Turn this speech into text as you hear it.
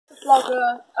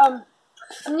vlogger.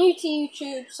 I'm new to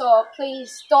YouTube, so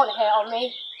please don't hate on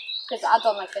me, because I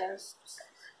don't like this.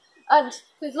 And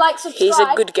please like, subscribe. He's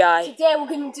a good guy. Today we're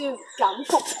going to do gun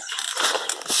football.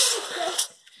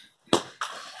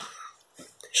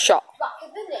 Shot. Back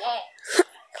in the net.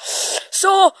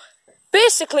 So,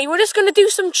 basically, we're just going to do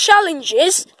some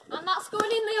challenges. And that's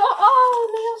going in the... Oh,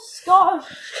 Leo's score.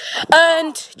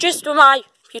 And just with my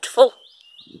beautiful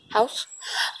house.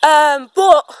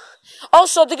 But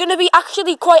also, they're going to be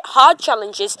actually quite hard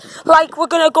challenges. Like, we're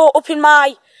going to go up in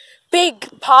my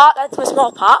big part, that's my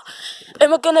small part.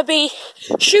 And we're going to be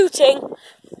shooting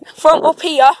from up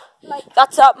here. Like,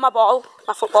 that's my ball,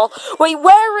 my football. I'm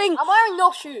wearing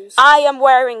no shoes. I am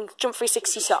wearing Jump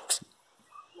 360 socks.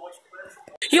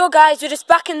 Yo guys, we're just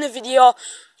back in the video.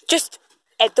 Just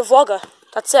Ed the vlogger.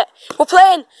 That's it. We're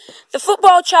playing the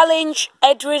football challenge.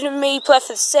 Edward and me play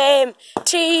for the same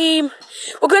team.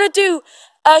 We're going to do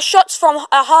shots from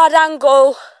a hard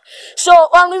angle. So,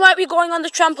 we might be going on the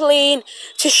trampoline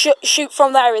to shoot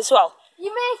from there as well.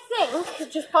 You may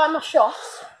think, just by my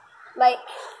shots, like,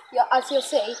 as you'll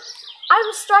see, I'm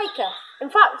a striker. In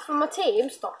fact, for my team,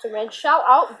 Stockton Red, shout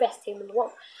out, best team in the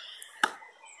world.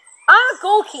 I'm a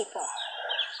goalkeeper.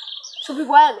 So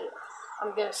beware me.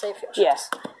 I'm going to save you. Yes.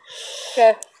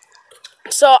 Okay.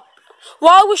 So,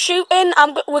 while we're shooting,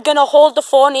 we're going to hold the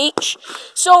phone each.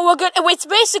 So, it's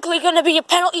basically going to be a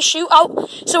penalty shootout.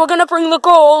 So, we're going to bring the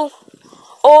goal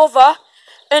over.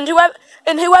 And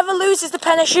whoever loses the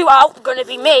penalty shootout, going to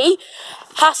be me,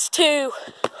 has to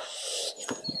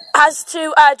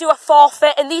do a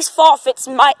forfeit. And these forfeits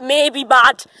may be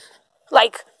bad.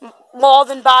 Like, more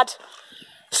than bad.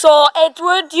 So,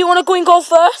 Edward, do you want to go and go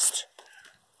first?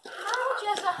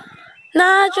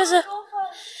 Nah, Jezza.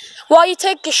 While you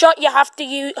take a shot, you have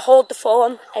to hold the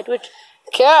phone, Edward.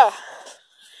 Okay.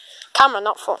 Camera,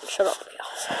 not phone. Shut up.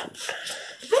 A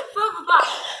bit further back.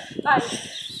 Like.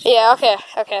 Yeah,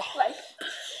 okay. Like.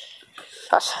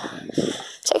 But,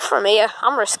 take from here.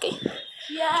 I'm risky.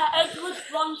 Yeah, Edward's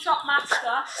one-shot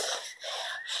master.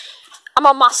 I'm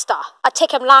a master. I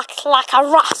take him like a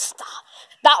rasta.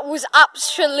 That was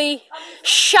actually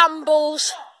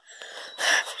shambles.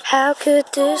 How could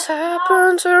this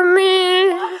happen to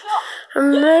me? I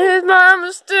made my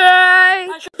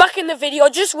mistake. Back in the video,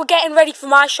 we're getting ready for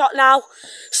my shot now.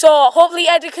 So hopefully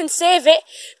Edward can save it,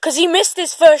 because he missed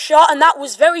his first shot and that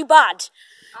was very bad.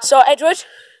 So Edward,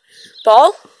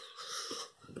 ball.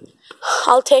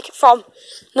 I'll take it from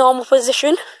normal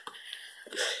position.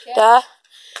 There.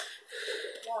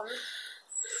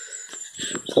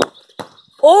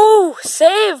 Oh,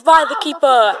 saved by the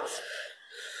keeper.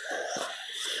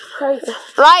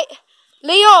 Right,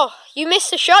 Leo, you missed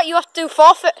the shot, you have to do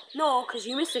forfeit. No, because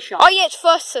you missed the shot. Oh yeah, it's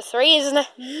first to three, isn't it?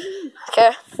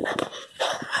 Okay.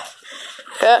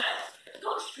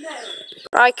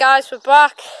 Right guys, we're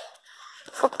back.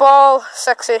 Football,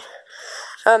 sexy.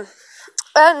 And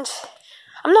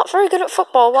I'm not very good at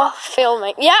football while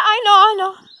filming. Yeah, I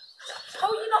know.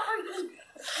 Oh, you're not very good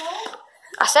at football?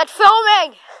 I said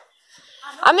filming.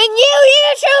 I'm a new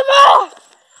YouTuber.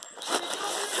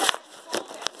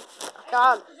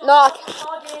 God, no.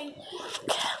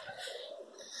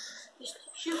 Just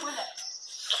shoot with it.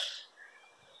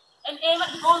 And aim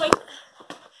at the goal like...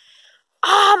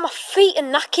 Ah, my feet are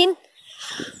knacking.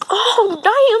 Oh,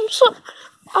 damn.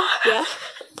 Yeah.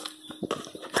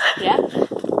 Yeah.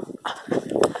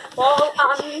 Ball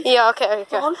and... Yeah, okay.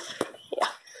 Go on.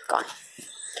 Yeah, go on.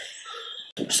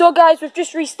 So guys, we've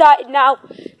just restarted now.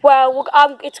 Well,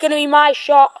 it's going to be my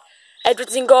shot.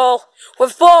 Edward's in goal.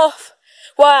 We've both...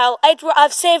 Well,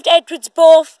 I've saved Edward's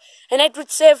both, and Edward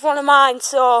saved one of mine,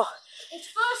 so... It's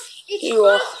first, two,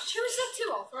 is it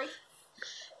 2 or 3?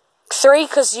 3,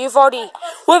 because you've already...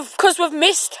 Because we've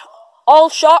missed all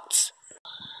shots.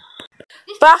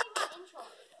 Back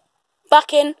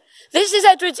in. This is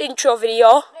Edward's intro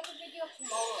video. Make a video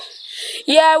tomorrow.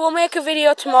 Yeah, we'll make a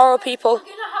video tomorrow, people. We're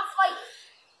going to have like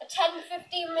a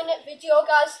 10-15 minute video,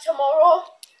 guys, tomorrow.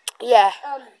 Yeah.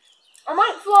 I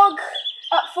might vlog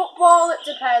at football, it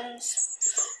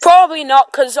depends. Probably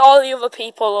not, because all the other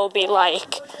people will be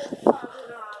like...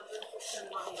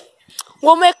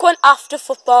 We'll make one after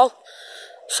football.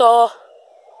 So,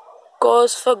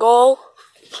 goes for goal.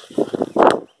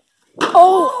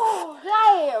 Oh!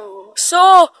 Damn!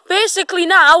 So, basically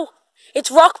now,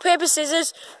 it's rock, paper,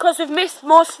 scissors, because we've missed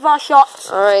most of our shots.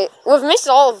 Alright, we've missed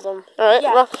all of them. Alright,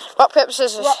 Yeah. rock, paper,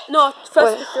 scissors. No,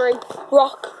 first to 3.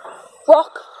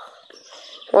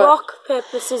 Rock,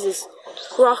 paper, scissors.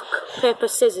 Rock, paper,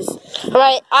 scissors.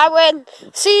 Right, I win.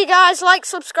 See you guys, like,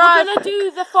 subscribe. We're going to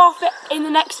do the forfeit in the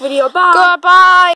next video. Bye. Goodbye.